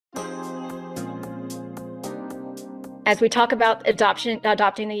As we talk about adopting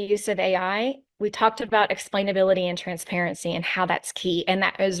the use of AI, we talked about explainability and transparency and how that's key. And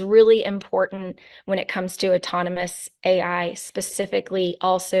that is really important when it comes to autonomous AI, specifically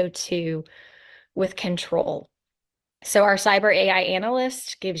also to with control. So our cyber AI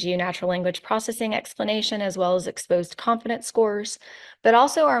analyst gives you natural language processing explanation as well as exposed confidence scores, but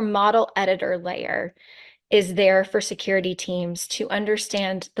also our model editor layer is there for security teams to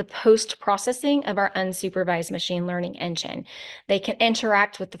understand the post-processing of our unsupervised machine learning engine. They can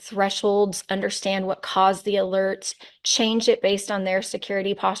interact with the thresholds, understand what caused the alerts, change it based on their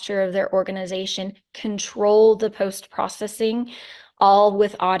security posture of their organization, control the post-processing, all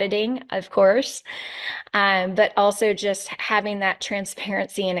with auditing, of course, but also just having that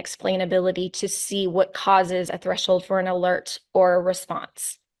transparency and explainability to see what causes a threshold for an alert or a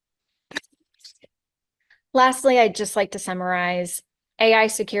response. Lastly, I'd just like to summarize AI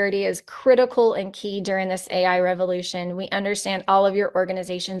security is critical and key during this AI revolution. We understand all of your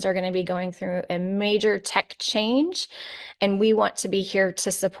organizations are going to be going through a major tech change, and we want to be here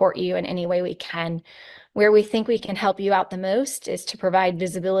to support you in any way we can. Where we think we can help you out the most is to provide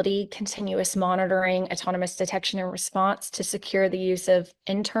visibility, continuous monitoring, autonomous detection and response to secure the use of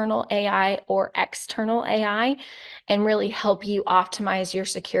internal AI or external AI, and really help you optimize your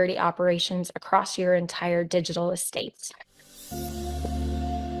security operations across your entire digital estate.